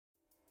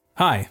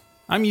Hi,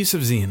 I'm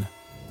Zebian.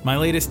 My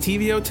latest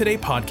TVO Today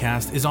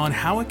podcast is on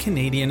how a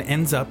Canadian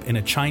ends up in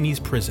a Chinese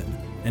prison,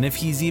 and if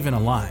he's even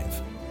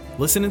alive.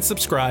 Listen and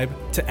subscribe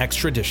to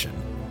Extradition.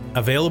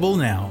 Available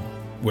now,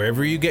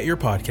 wherever you get your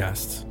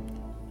podcasts.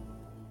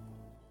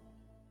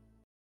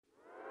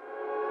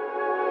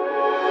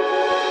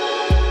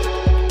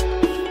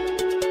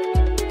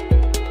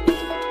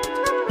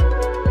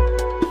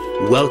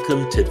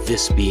 Welcome to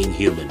This Being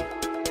Human.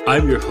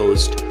 I'm your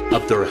host,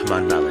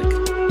 Abdurrahman Malik.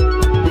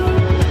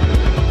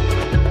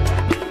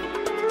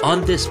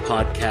 On this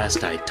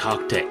podcast, I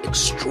talk to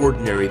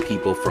extraordinary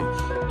people from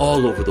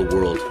all over the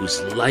world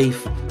whose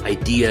life,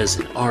 ideas,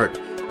 and art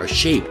are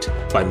shaped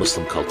by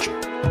Muslim culture.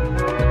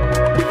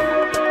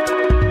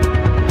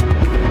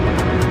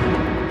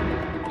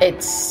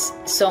 It's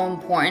so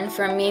important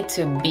for me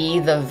to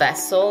be the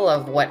vessel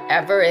of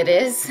whatever it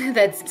is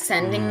that's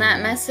sending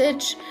that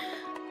message,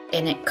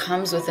 and it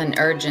comes with an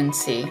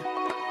urgency.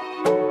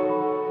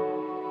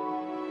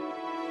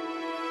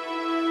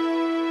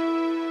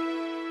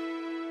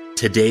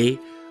 Today,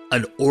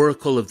 an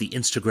oracle of the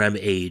Instagram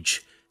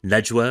age,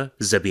 Najwa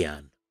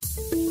Zebian.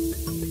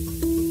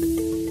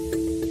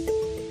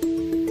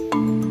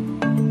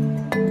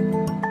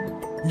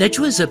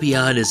 Najwa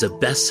Zebian is a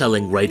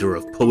best-selling writer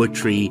of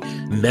poetry,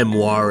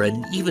 memoir,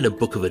 and even a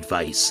book of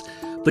advice.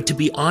 But to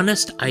be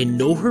honest, I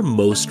know her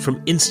most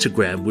from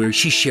Instagram, where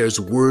she shares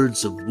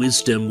words of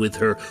wisdom with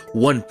her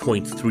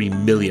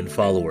 1.3 million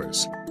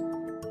followers.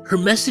 Her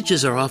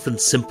messages are often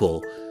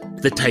simple,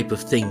 the type of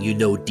thing you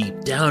know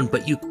deep down,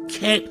 but you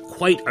can't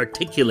quite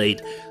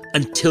articulate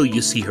until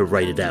you see her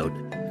write it out.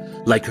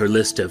 Like her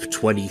list of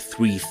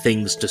 23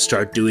 things to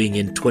start doing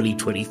in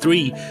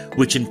 2023,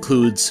 which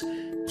includes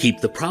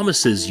keep the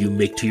promises you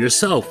make to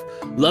yourself,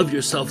 love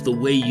yourself the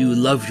way you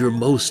love your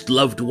most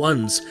loved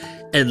ones,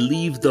 and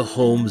leave the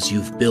homes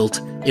you've built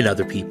in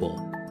other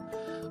people.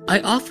 I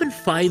often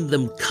find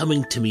them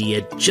coming to me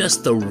at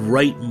just the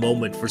right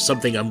moment for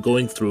something I'm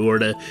going through or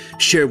to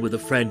share with a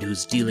friend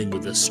who's dealing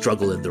with a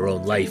struggle in their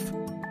own life.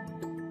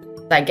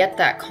 I get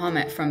that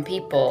comment from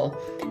people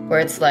where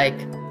it's like,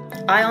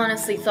 I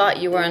honestly thought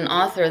you were an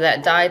author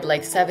that died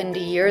like 70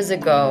 years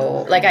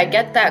ago. Like, I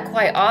get that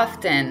quite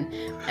often.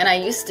 And I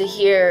used to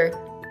hear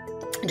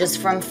just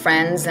from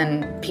friends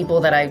and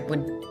people that I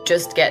would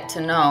just get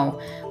to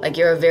know, like,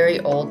 you're a very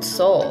old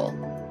soul.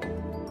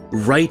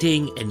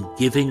 Writing and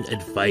giving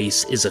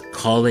advice is a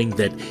calling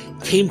that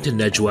came to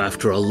Najwa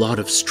after a lot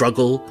of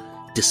struggle,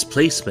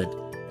 displacement,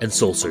 and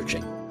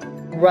soul-searching.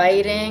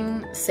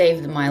 Writing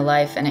saved my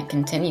life, and it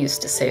continues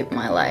to save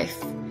my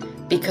life,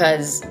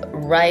 because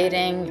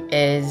writing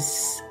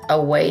is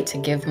a way to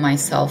give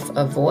myself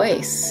a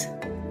voice.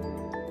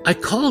 I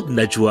called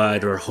Najwa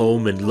at her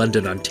home in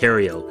London,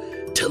 Ontario,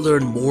 to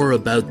learn more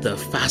about the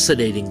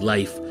fascinating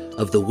life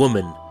of the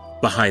woman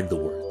behind the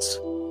words.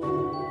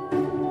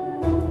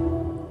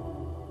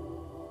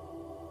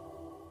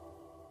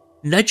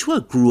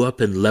 Najwa grew up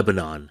in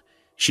Lebanon.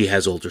 She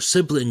has older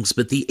siblings,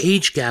 but the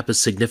age gap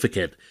is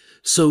significant,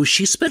 so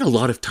she spent a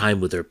lot of time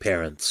with her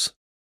parents.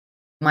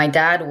 My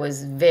dad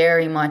was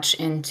very much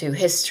into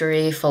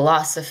history,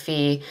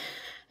 philosophy,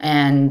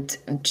 and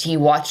he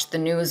watched the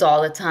news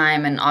all the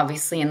time, and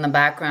obviously in the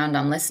background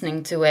I'm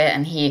listening to it,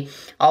 and he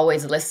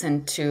always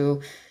listened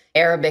to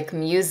Arabic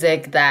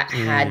music that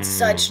had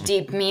such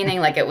deep meaning,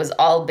 like it was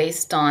all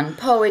based on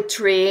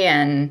poetry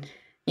and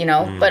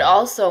but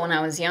also when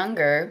I was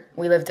younger,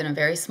 we lived in a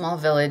very small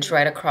village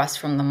right across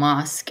from the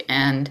mosque,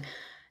 and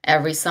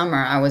every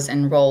summer I was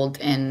enrolled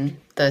in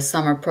the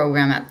summer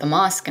program at the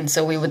mosque, and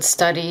so we would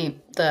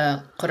study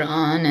the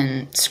Quran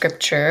and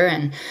scripture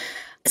and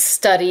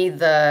study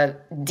the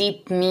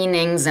deep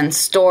meanings and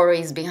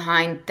stories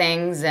behind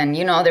things, and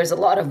there's a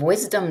lot of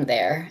wisdom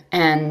there,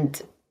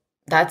 and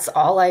that's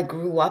all I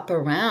grew up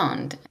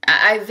around.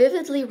 I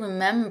vividly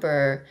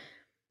remember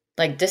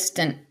like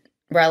distant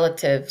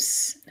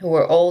relatives who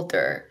were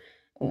older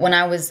when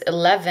I was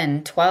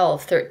 11,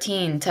 12,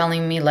 13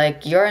 telling me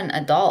like, you're an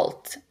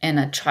adult in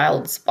a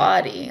child's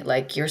body,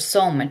 like you're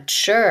so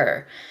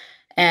mature.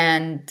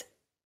 And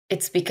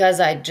it's because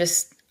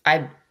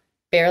I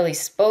barely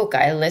spoke.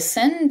 I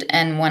listened,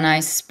 and when I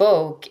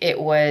spoke,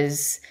 it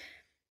was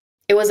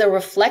a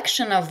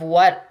reflection of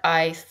what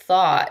I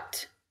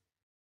thought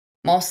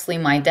mostly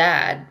my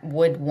dad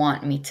would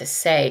want me to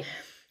say.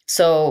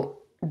 So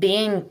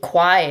being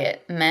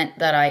quiet meant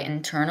that I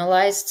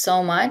internalized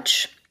so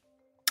much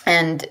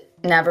and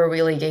never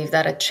really gave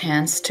that a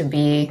chance to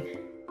be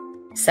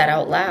said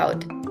out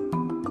loud.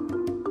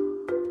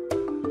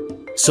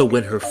 So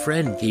when her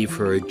friend gave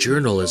her a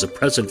journal as a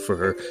present for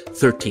her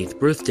 13th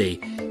birthday,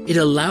 it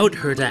allowed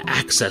her to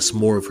access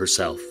more of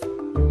herself.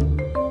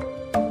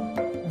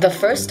 The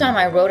first time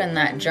I wrote in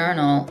that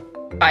journal,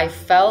 I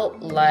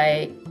felt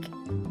like,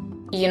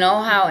 you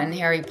know how in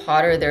Harry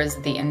Potter there's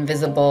the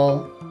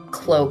invisible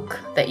cloak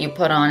that you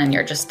put on and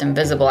you're just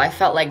invisible. I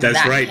felt like that's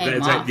that right. came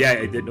That's off. right.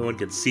 Yeah, no one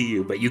can see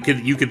you, but you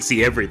can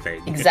see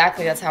everything.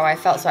 Exactly, that's how I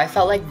felt. So I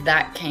felt like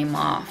that came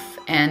off.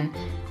 And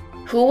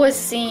who was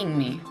seeing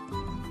me?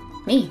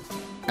 Me.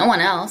 No one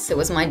else. It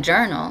was my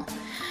journal.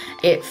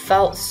 it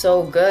felt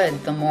so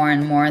good the more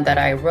and more that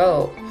I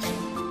wrote.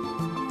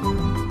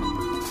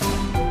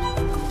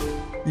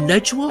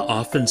 Najwa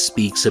often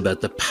speaks about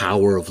the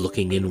power of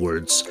looking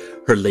inwards.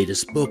 Her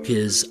latest book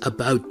is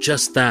about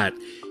just that.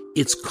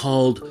 It's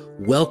called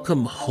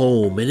Welcome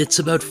Home, and it's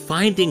about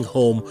finding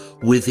home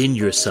within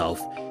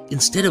yourself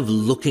instead of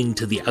looking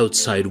to the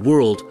outside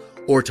world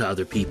or to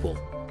other people.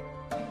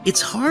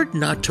 It's hard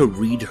not to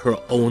read her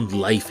own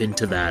life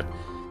into that.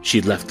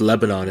 She'd left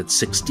Lebanon at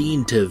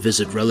 16 to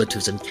visit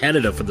relatives in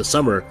Canada for the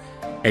summer,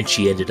 and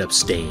she ended up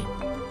staying.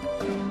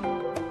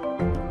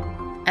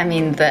 I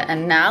mean, the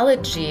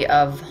analogy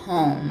of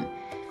home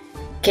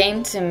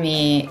came to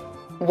me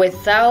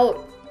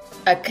without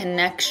a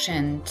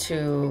connection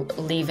to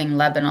leaving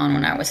Lebanon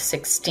when I was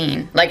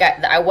 16. Like,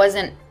 I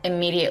wasn't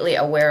immediately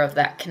aware of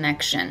that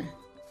connection.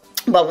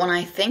 But when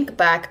I think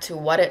back to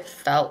what it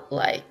felt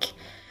like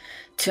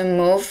to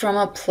move from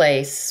a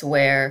place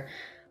where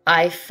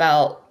I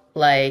felt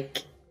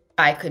like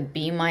I could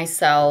be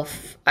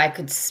myself, I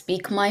could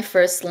speak my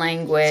first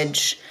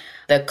language,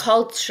 the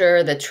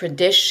culture, the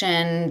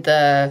tradition,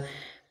 the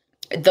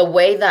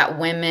way that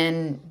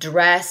women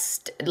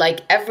dressed,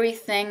 like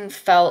everything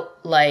felt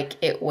like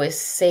it was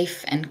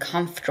safe and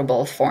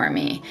comfortable for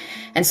me.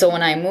 And so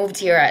when I moved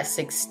here at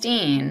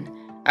 16,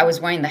 I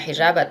was wearing the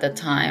hijab at the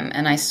time,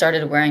 and I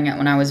started wearing it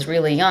when I was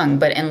really young.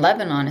 But in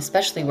Lebanon,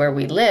 especially where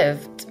we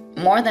lived,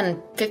 more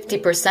than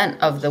 50%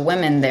 of the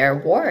women there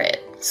wore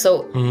it.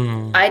 So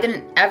I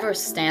didn't ever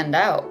stand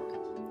out.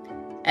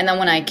 And then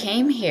when I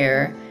came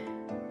here,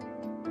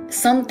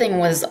 something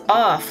was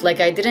off. Like,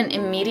 I didn't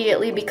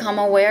immediately become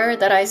aware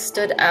that I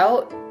stood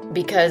out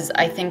because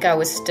I think I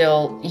was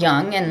still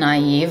young and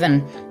naive.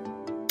 And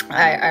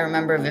I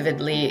remember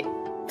vividly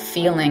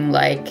feeling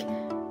like,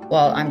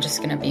 well, I'm just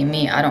going to be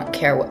me. I don't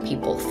care what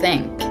people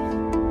think.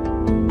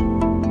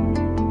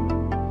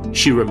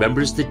 She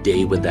remembers the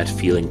day when that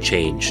feeling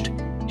changed.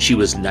 She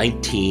was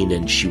 19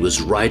 and she was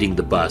riding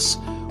the bus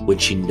when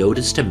she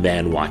noticed a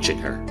man watching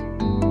her.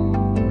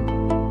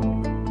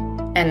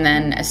 And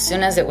then as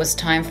soon as it was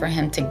time for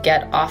him to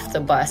get off the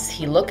bus,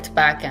 he looked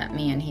back at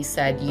me and he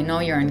said, "You know,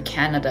 you're in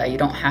Canada. You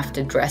don't have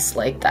to dress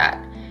like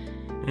that."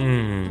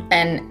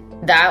 And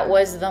that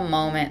was the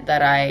moment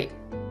that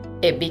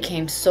it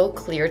became so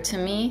clear to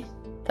me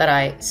that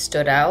I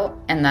stood out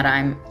and that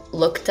I'm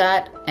looked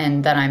at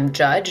and that I'm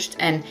judged.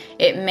 And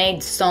it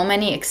made so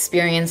many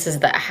experiences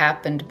that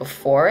happened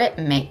before it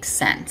make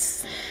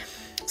sense.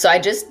 So I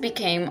just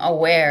became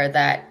aware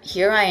that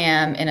here I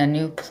am in a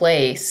new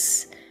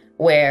place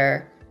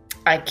where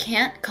I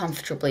can't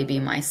comfortably be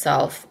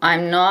myself.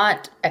 I'm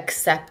not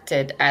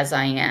accepted as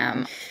I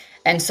am.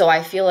 And so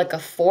I feel like a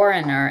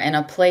foreigner in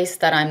a place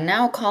that I'm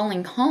now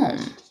calling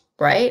home,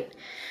 right?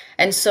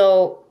 And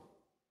so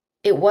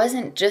it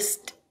wasn't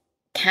just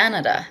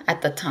Canada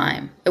at the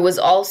time. It was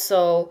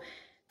also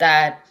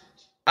that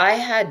I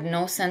had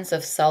no sense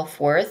of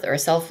self-worth or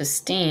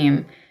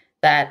self-esteem,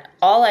 that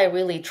all I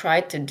really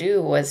tried to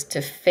do was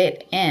to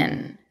fit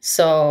in.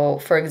 So,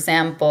 for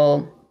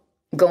example,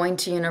 going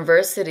to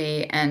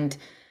university and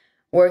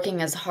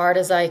working as hard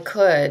as I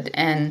could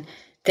and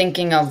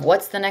thinking of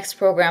what's the next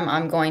program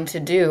I'm going to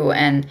do,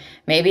 and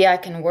maybe I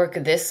can work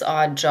this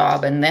odd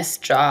job and this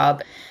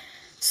job.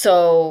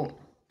 So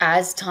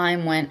as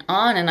time went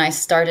on and I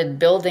started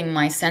building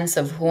my sense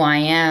of who I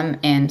am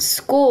in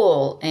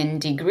school, in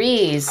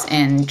degrees,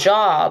 in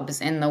jobs,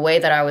 in the way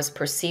that I was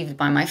perceived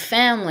by my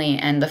family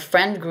and the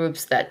friend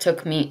groups that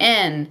took me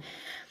in,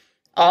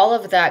 all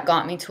of that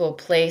got me to a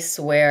place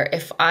where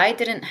if I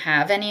didn't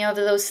have any of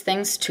those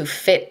things to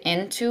fit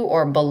into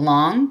or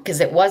belong, because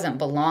it wasn't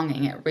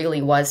belonging, it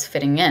really was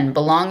fitting in.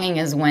 Belonging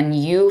is when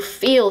you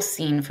feel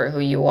seen for who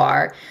you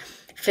are.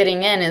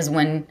 Fitting in is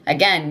when,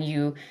 again,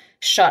 you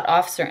shut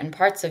off certain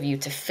parts of you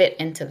to fit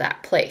into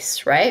that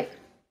place, right?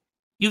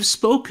 You've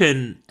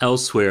spoken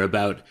elsewhere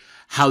about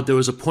how there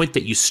was a point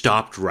that you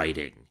stopped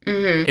writing,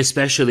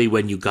 especially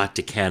when you got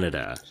to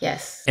Canada.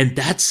 Yes. And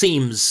that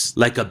seems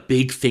like a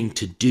big thing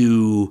to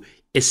do,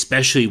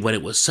 especially when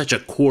it was such a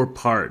core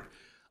part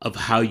of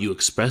how you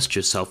expressed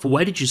yourself.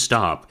 Why did you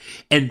stop?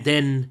 And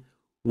then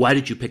why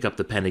did you pick up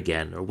the pen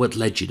again? Or what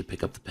led you to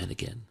pick up the pen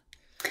again?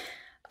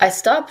 I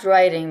stopped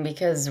writing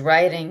because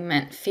writing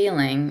meant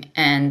feeling,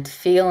 and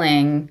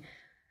feeling,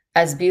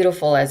 as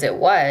beautiful as it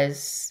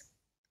was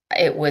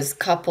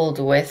coupled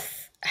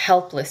with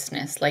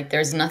helplessness. Like,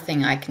 there's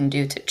nothing I can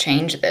do to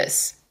change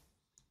this.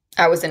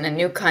 I was in a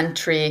new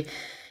country.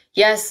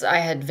 Yes, I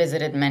had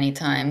visited many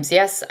times.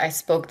 Yes, I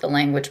spoke the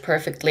language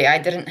perfectly. I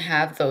didn't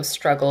have those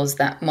struggles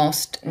that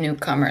most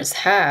newcomers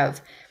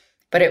have,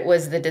 but it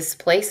was the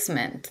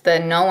displacement, the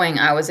knowing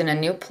I was in a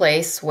new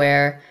place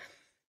where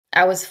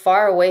I was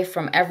far away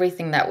from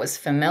everything that was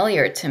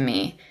familiar to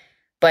me.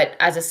 But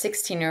as a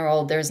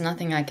 16-year-old, there's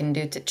nothing I can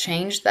do to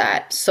change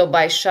that. So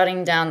by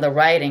shutting down the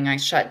writing, I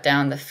shut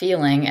down the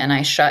feeling, and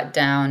I shut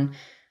down,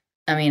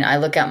 I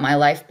look at my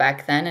life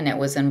back then and it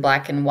was in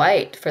black and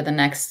white for the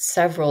next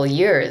several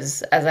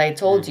years. As I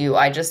told you,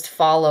 I just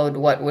followed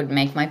what would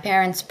make my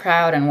parents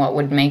proud and what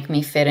would make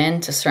me fit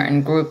into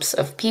certain groups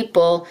of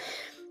people.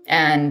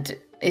 And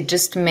it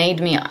just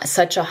made me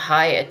such a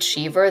high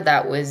achiever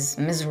that was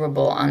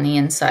miserable on the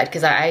inside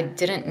because I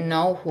didn't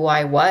know who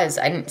I was.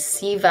 I didn't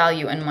see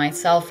value in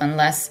myself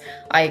unless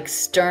I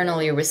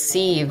externally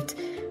received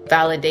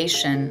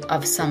validation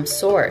of some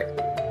sort.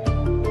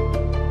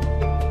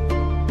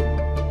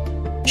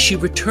 She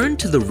returned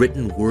to the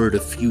written word a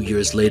few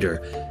years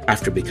later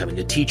after becoming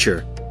a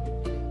teacher.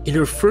 In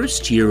her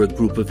first year, a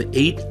group of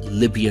 8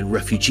 Libyan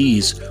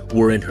refugees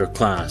were in her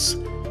class,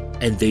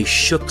 and they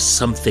shook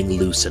something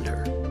loose in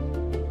her.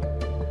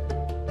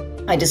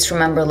 I just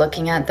remember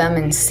looking at them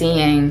and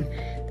seeing,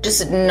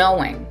 just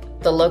knowing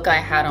the look I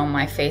had on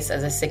my face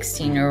as a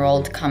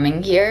 16-year-old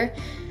coming here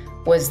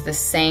was the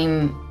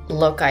same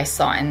look I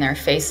saw in their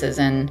faces.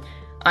 And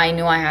I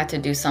knew I had to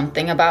do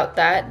something about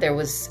that. There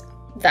was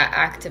that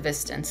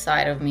activist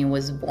inside of me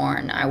was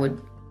born, I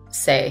would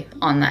say,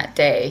 on that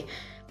day.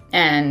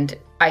 And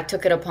I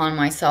took it upon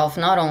myself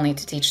not only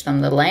to teach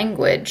them the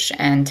language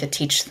and to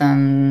teach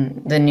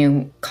them the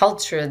new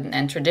culture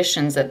and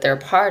traditions that they're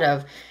part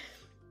of,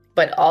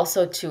 but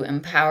also to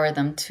empower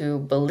them to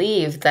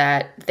believe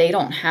that they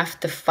don't have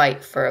to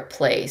fight for a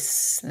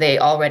place. They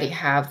already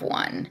have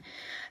one.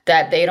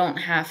 That they don't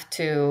have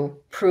to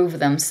prove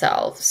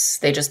themselves.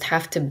 They just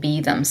have to be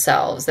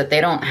themselves. That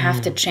they don't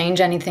have to change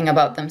anything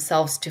about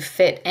themselves to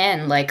fit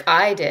in like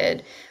I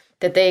did.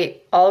 That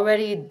they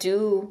already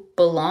do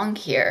belong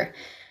here.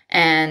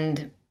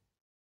 And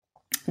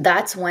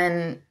that's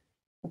when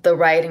the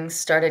writings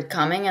started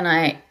coming. And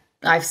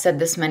I've said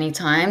this many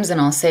times, and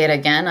I'll say it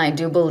again. I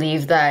do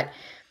believe that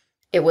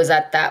it was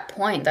at that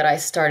point that I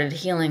started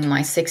healing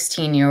my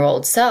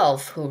 16-year-old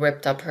self who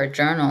ripped up her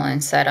journal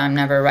and said, I'm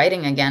never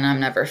writing again. I'm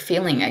never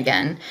feeling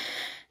again.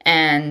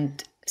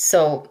 And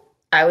so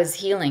I was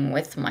healing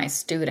with my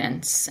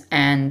students.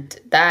 And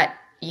that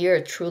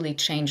year truly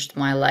changed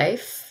my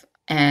life.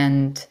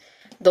 And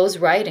those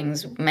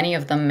writings, many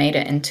of them made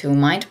it into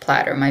Mind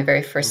Platter, my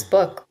very first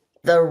book.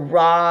 The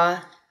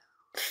raw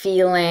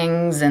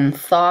feelings and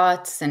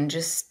thoughts and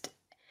just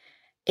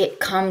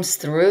it comes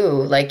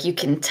through. Like you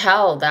can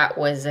tell that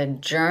was a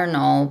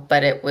journal,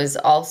 but it was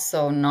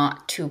also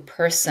not too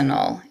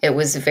personal. It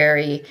was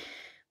very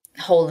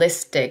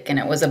holistic and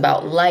it was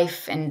about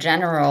life in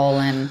general.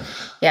 And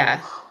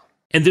yeah.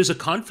 And there's a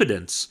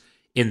confidence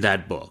in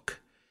that book.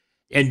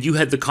 And you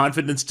had the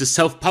confidence to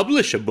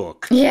self-publish a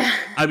book. Yeah.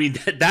 I mean,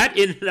 that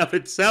in and of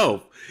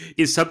itself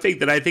is something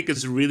that I think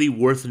is really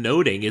worth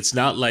noting. It's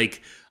not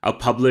like a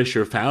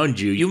publisher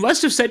found you. You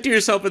must have said to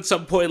yourself at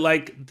some point,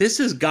 like, this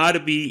has got to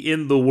be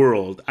in the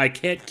world. I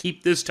can't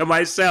keep this to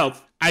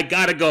myself. I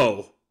got to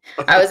go.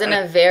 I was in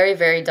a very,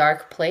 very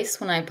dark place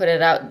when I put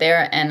it out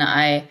there. And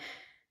I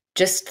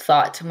just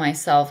thought to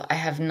myself, I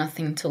have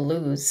nothing to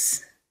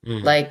lose.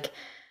 Like,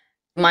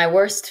 my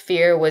worst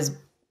fear was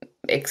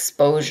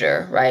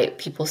exposure, right?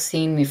 People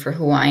seeing me for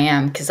who I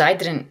am, because I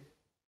didn't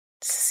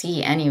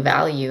see any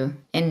value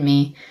in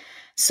me.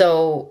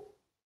 So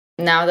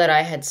now that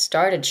I had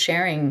started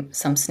sharing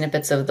some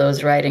snippets of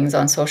those writings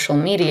on social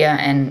media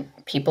and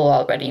people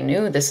already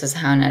knew this is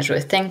how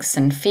Najwa thinks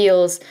and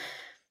feels.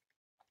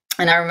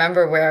 And I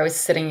remember where I was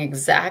sitting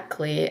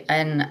exactly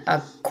in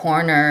a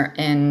corner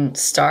in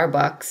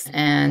Starbucks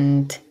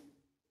and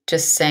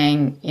just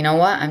saying, you know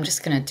what, I'm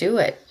just going to do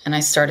it. And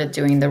I started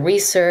doing the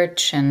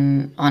research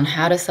and on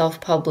how to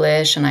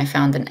self-publish, and I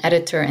found an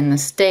editor in the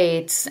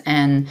States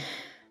and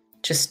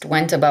just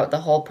went about the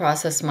whole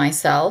process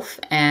myself.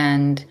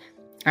 And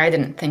I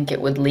didn't think it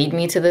would lead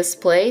me to this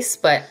place,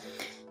 but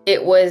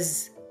it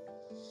was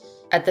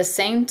at the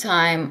same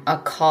time a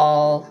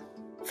call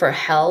for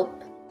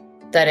help,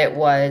 that it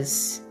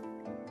was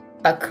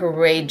a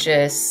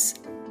courageous,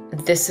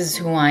 this is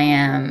who I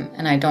am,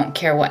 and I don't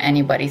care what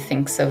anybody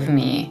thinks of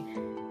me.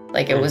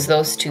 Like, it was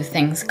those two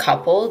things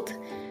coupled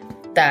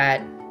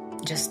that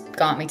just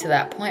got me to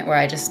that point where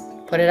I just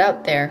put it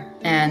out there.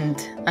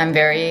 And I'm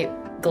very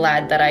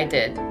glad that I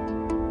did.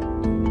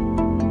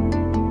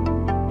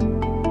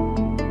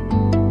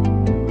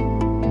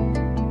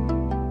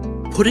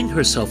 Putting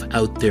herself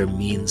out there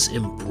means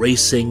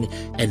embracing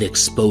and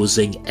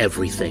exposing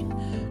everything,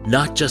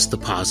 not just the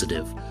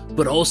positive,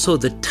 but also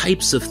the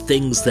types of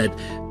things that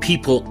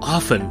people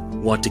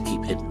often want to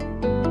keep hidden.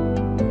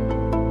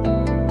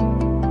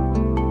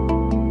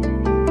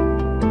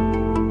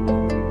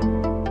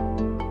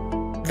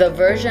 The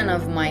version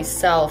of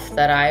myself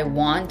that I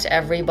want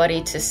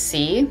everybody to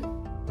see,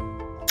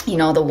 you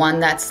know, the one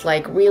that's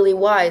like really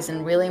wise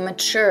and really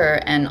mature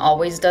and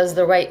always does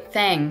the right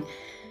thing,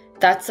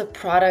 that's a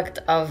product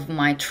of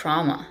my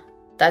trauma.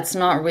 That's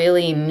not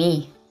really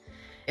me.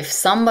 If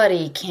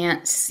somebody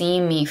can't see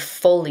me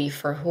fully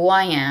for who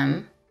I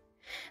am,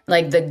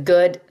 like the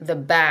good, the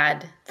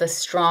bad, the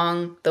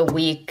strong, the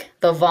weak,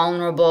 the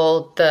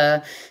vulnerable,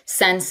 the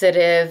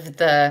sensitive,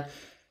 the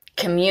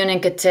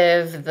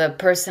communicative, the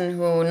person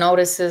who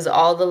notices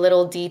all the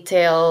little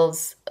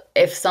details,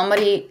 if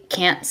somebody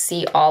can't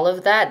see all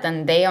of that,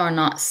 then they are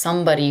not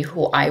somebody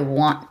who I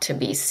want to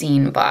be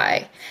seen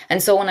by.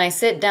 And so when I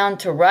sit down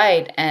to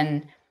write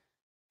and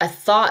a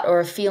thought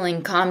or a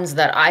feeling comes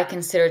that I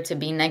consider to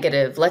be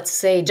negative, let's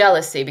say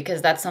jealousy,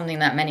 because that's something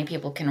that many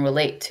people can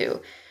relate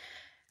to,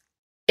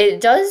 it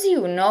does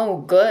you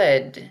no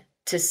good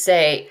to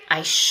say,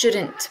 I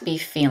shouldn't be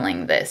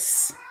feeling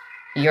this.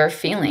 You're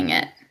feeling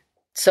it.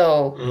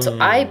 So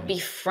I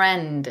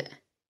befriend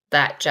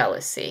that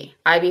jealousy.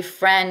 I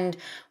befriend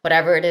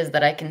whatever it is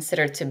that I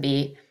consider to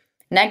be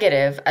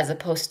negative as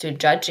opposed to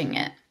judging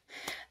it.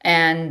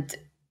 And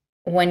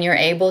when you're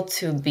able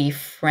to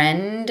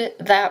befriend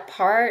that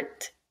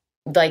part,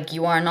 like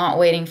you are not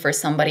waiting for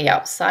somebody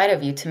outside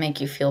of you to make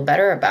you feel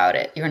better about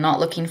it. You're not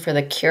looking for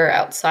the cure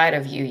outside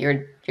of you.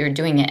 You're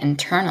doing it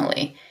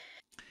internally.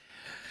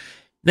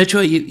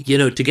 Najwa, you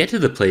know, to get to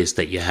the place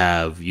that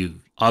you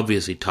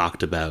obviously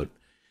talked about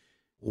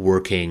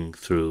working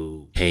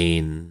through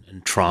pain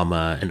and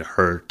trauma and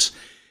hurt.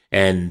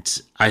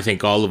 And I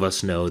think all of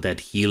us know that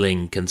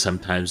healing can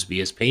sometimes be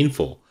as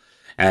painful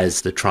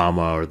as the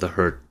trauma or the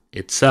hurt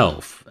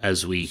itself.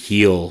 As we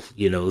heal,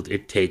 you know,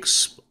 it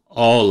takes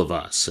all of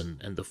us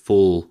and the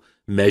full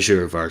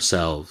measure of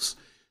ourselves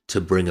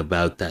to bring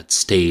about that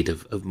state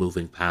of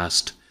moving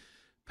past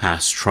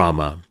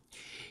trauma.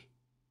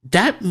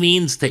 That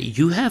means that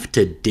you have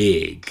to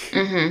dig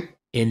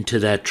into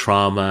that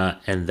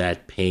trauma and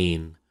that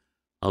pain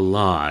a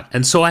lot.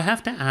 And so I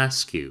have to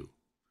ask you,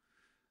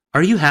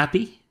 are you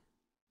happy?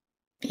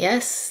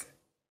 Yes.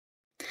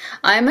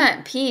 I'm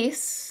at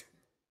peace.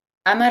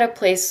 I'm at a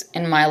place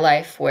in my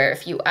life where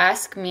if you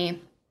ask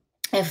me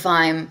if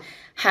I'm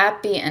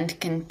happy and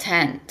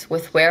content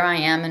with where I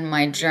am in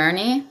my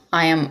journey,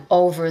 I am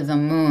over the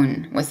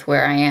moon with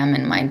where I am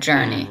in my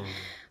journey.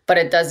 But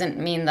it doesn't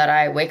mean that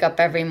I wake up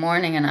every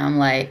morning and I'm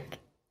like,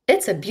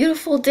 it's a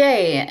beautiful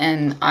day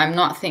and I'm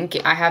not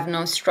thinking, I have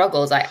no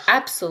struggles. I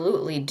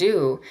absolutely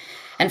do.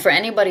 And for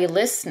anybody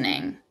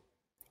listening,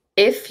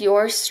 if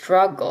your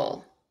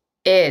struggle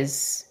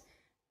is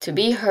to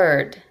be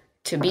heard,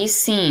 to be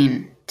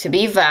seen, to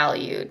be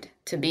valued,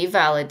 to be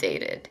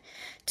validated,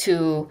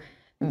 to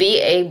be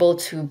able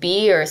to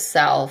be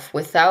yourself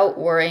without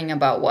worrying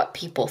about what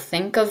people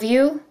think of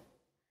you,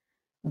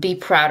 be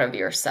proud of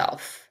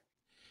yourself.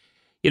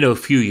 You know, a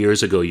few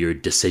years ago, your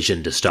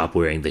decision to stop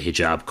wearing the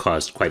hijab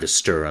caused quite a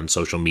stir on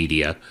social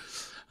media.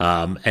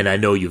 And I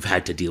know you've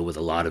had to deal with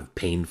a lot of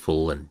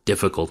painful and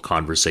difficult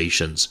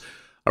conversations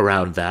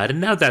around that. And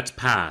now that's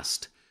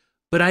passed.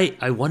 But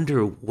I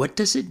wonder, what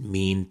does it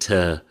mean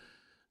to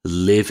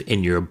live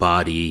in your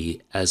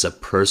body as a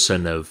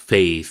person of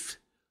faith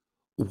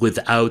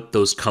without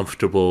those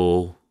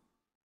comfortable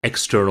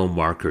external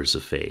markers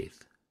of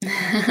faith?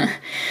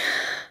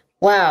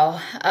 Wow.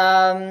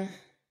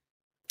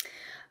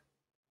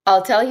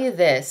 I'll tell you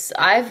this.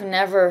 I've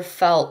never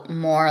felt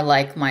more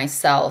like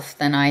myself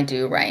than I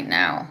do right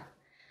now.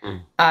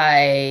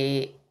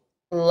 I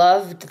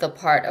loved the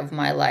part of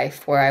my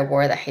life where I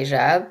wore the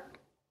hijab,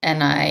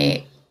 and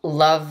I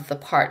love the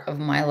part of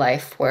my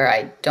life where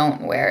I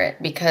don't wear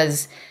it,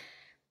 because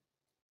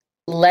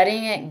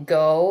letting it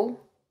go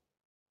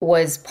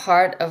was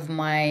part of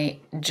my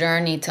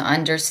journey to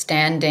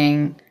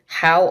understanding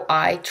how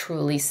I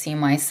truly see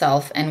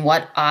myself and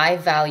what I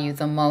value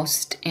the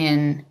most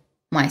in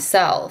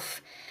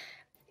myself.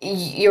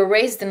 You're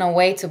raised in a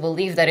way to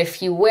believe that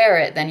if you wear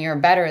it, then you're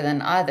better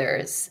than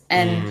others.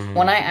 And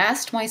when I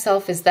asked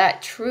myself, is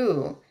that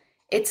true?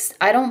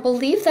 I don't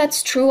believe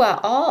that's true at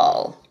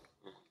all.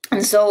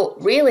 And so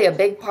really a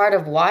big part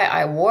of why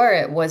I wore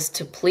it was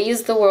to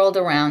please the world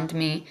around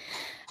me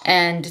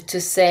and to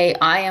say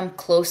I am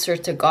closer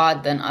to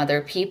God than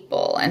other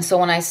people. And so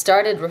when I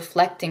started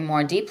reflecting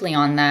more deeply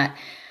on that,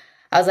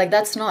 I was like,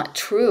 that's not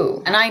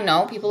true. And I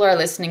know people are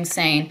listening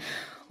saying,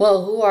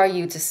 well, who are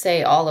you to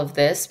say all of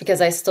this?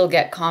 Because I still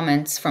get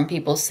comments from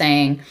people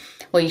saying,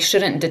 well, you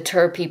shouldn't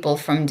deter people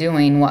from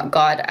doing what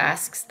God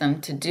asks them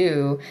to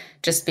do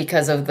just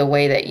because of the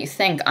way that you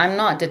think. I'm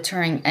not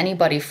deterring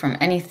anybody from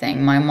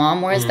anything. My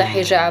mom wears the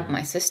hijab.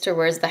 My sister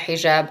wears the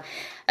hijab.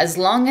 As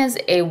long as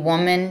a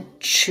woman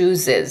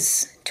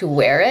chooses to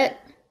wear it,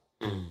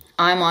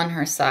 I'm on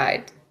her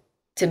side.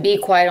 To be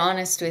quite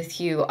honest with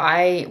you,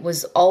 I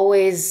was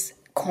always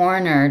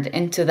cornered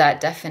into that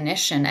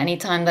definition.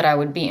 Anytime that I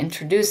would be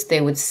introduced,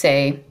 they would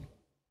say,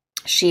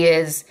 she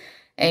is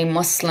a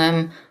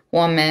Muslim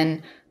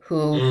woman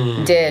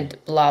who did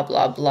blah,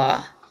 blah,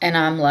 blah. And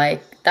I'm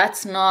like,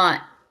 that's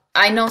not,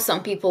 I know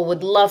some people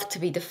would love to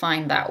be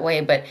defined that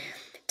way, but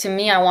to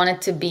me, I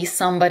wanted to be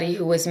somebody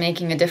who was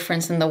making a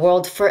difference in the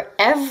world for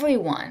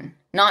everyone,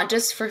 not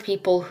just for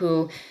people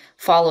who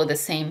follow the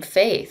same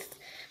faith.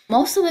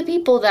 Most of the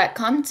people that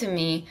come to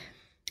me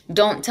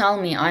don't tell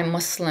me I'm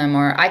Muslim,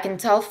 or I can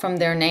tell from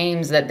their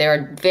names that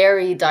they're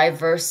very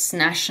diverse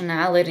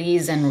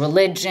nationalities and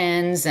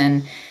religions,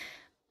 and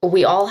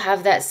we all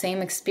have that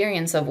same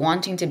experience of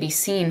wanting to be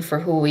seen for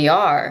who we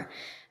are.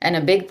 And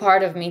a big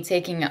part of me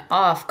taking it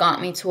off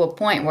got me to a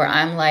point where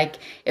I'm like,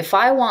 if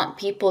I want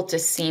people to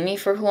see me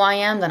for who I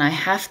am, then I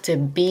have to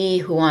be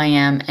who I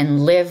am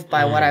and live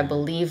by what I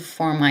believe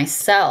for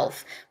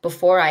myself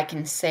before I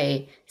can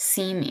say,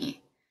 see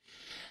me.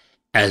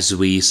 as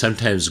we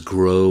sometimes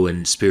grow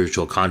in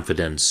spiritual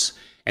confidence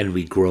and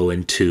we grow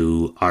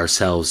into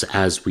ourselves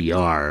as we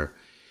are,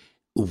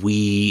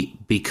 we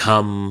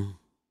become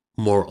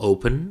more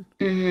open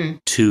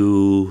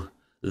to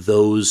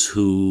those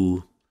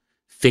who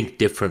think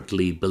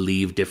differently,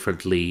 believe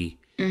differently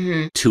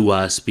to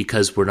us,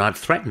 because we're not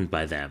threatened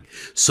by them.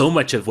 So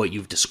much of what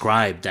you've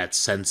described, that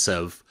sense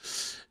of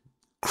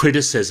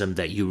criticism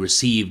that you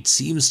received,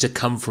 seems to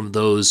come from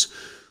those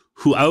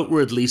who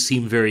outwardly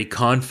seem very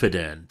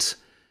confident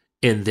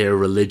in their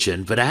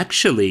religion. But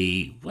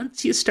actually,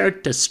 once you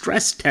start to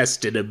stress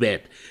test it a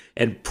bit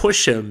and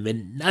push them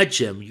and nudge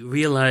them, you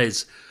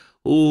realize,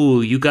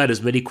 oh, you got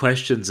as many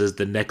questions as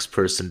the next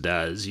person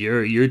does.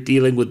 You're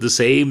dealing with the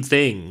same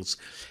things.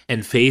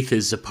 And faith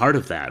is a part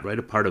of that, right?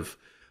 A part of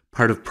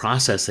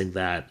processing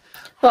that.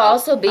 Well,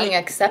 also being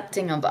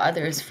accepting of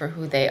others for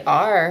who they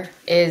are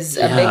is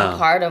a big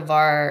part of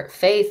our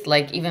faith.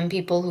 Like even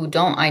people who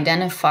don't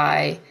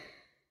identify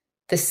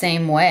the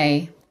same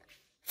way.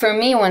 For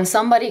me, when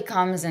somebody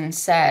comes and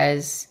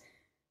says,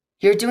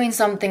 you're doing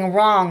something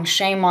wrong,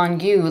 shame on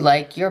you,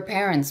 like your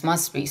parents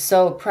must be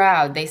so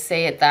proud, they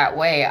say it that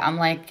way. I'm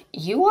like,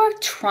 you are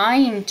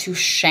trying to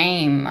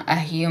shame a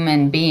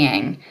human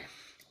being,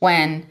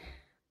 when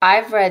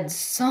I've read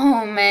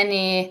so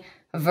many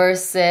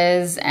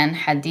verses and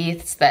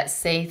hadiths that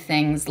say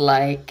things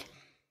like,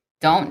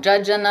 don't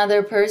judge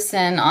another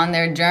person on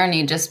their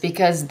journey just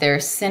because they're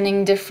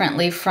sinning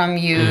differently from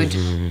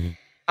you.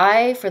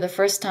 I, for the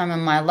first time in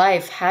my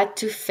life, had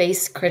to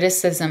face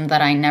criticism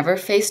that I never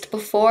faced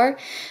before.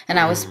 And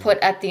I was put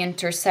at the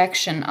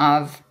intersection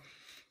of,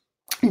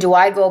 do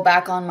I go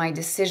back on my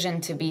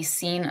decision to be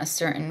seen a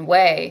certain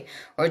way?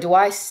 Or do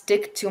I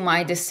stick to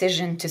my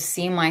decision to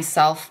see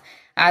myself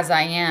as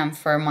I am,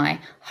 for my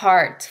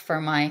heart,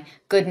 for my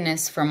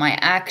goodness, for my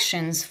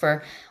actions,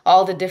 for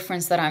all the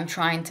difference that I'm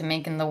trying to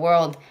make in the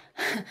world?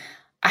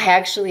 I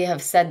actually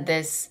have said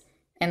this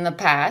in the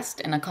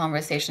past in a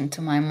conversation to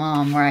my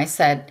mom, where I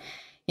said,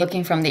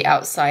 looking from the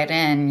outside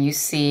in, you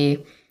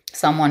see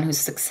someone who's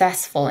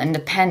successful,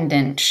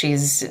 independent.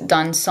 She's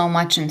done so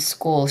much in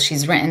school.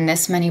 She's written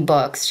this many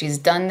books. She's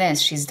done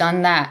this. She's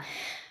done that.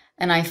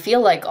 And I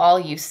feel like all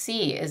you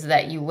see is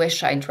that you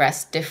wish I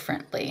dressed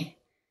differently.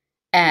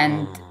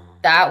 And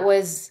that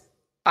was,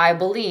 I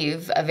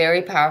believe, a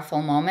very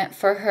powerful moment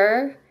for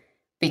her,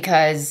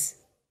 because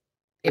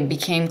it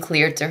became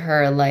clear to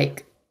her,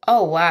 like,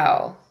 oh,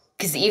 wow.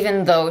 Because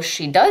even though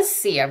she does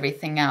see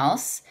everything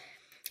else,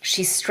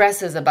 she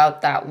stresses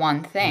about that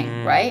one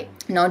thing, right?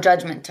 No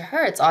judgment to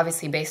her. It's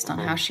obviously based on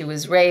how she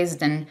was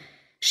raised, and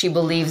she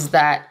believes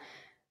that,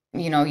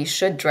 you know, you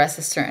should dress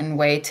a certain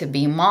way to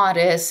be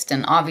modest,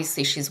 and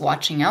obviously she's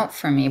watching out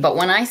for me. But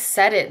when I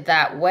said it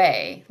that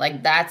way,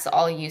 like, that's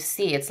all you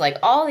see. It's like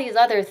all these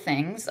other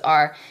things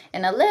are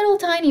in a little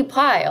tiny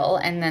pile,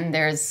 and then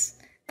there's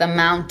the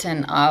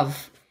mountain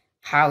of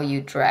how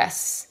you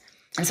dress.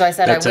 And so I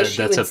said, I wish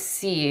you would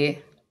see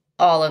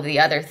all of the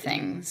other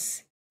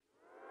things.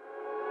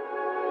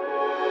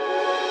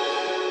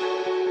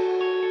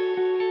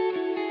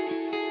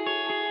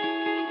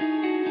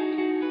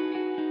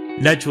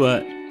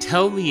 Najwa,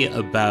 tell me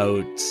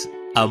about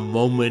a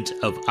moment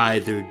of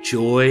either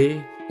joy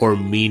or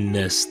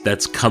meanness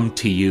that's come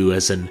to you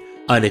as an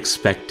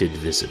unexpected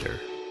visitor.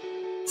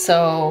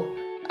 So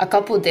a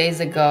couple days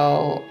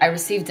ago, I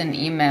received an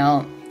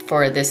email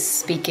for this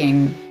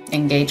speaking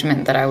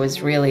engagement that I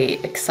was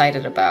really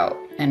excited about,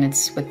 and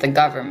it's with the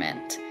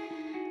government.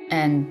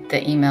 And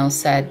the email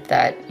said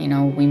that, you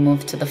know, we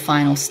moved to the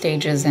final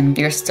stages and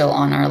you're still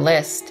on our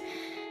list.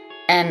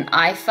 And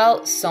I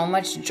felt so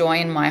much joy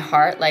in my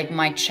heart, like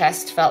my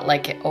chest felt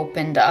like it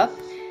opened up.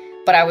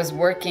 But I was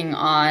working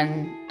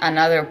on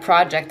another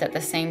project at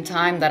the same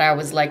time that I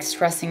was like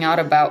stressing out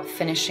about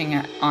finishing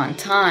it on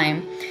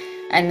time.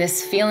 And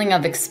this feeling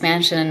of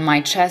expansion in my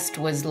chest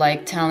was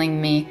like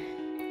telling me,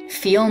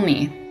 feel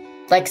me,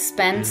 like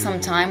spend some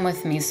time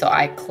with me. So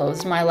I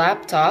closed my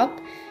laptop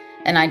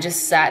and I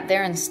just sat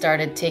there and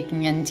started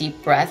taking in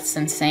deep breaths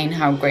and saying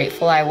how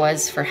grateful I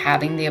was for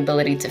having the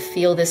ability to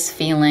feel this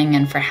feeling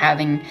and for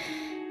having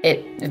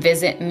it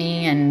visit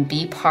me and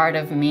be part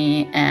of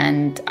me.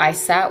 And I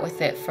sat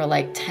with it for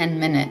like 10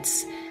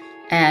 minutes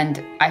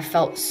and I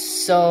felt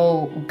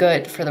so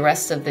good for the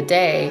rest of the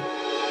day.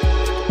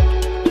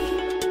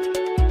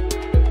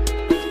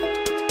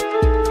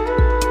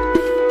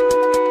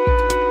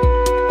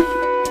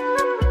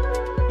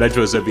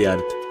 Najwa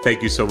Zebian,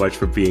 thank you so much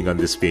for being on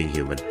This Being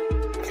Human.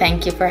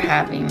 Thank you for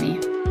having me.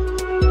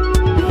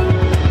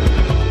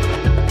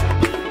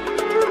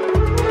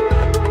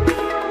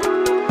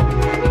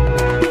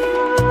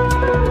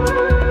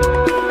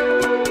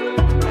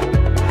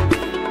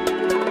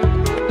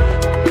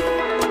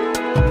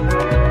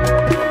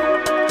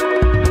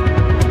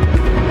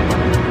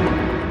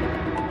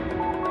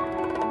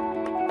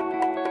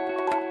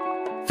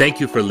 Thank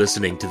you for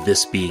listening to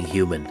This Being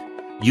Human.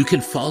 You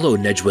can follow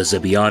Najwa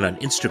Zebian on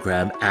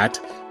Instagram at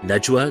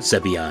Najwa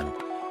Zebian.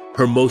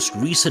 Her most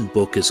recent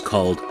book is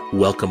called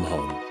Welcome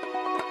Home.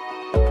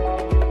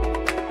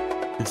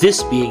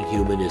 This Being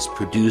Human is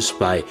produced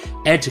by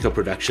Antica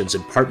Productions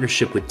in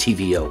partnership with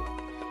TVO.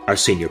 Our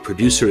senior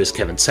producer is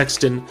Kevin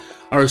Sexton.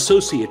 Our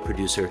associate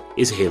producer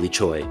is Haley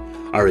Choi.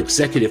 Our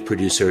executive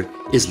producer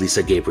is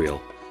Lisa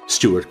Gabriel.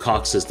 Stuart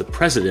Cox is the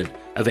president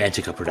of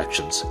Antica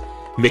Productions.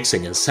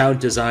 Mixing and sound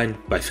design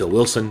by Phil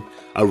Wilson.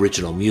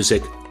 Original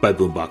music by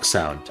Boombox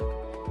Sound.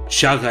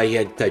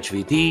 Shagayeg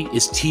Tajvidi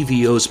is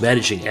TVO's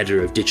managing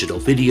editor of digital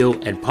video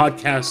and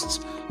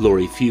podcasts.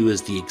 Lori Few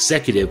is the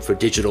executive for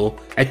digital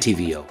at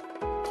TVO.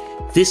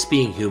 This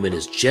Being Human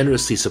is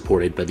generously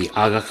supported by the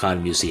Aga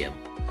Khan Museum.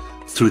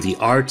 Through the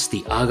arts,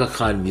 the Aga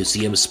Khan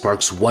Museum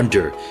sparks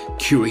wonder,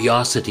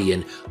 curiosity,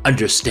 and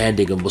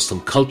understanding of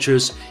Muslim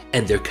cultures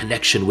and their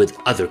connection with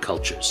other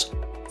cultures.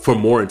 For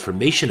more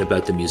information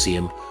about the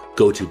museum,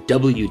 go to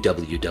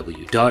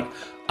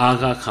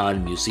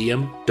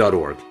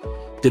www.agakhanmuseum.org.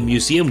 The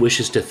museum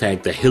wishes to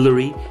thank the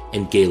Hillary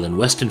and Galen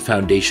Weston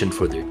Foundation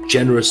for their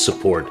generous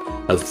support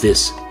of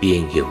This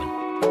Being Human.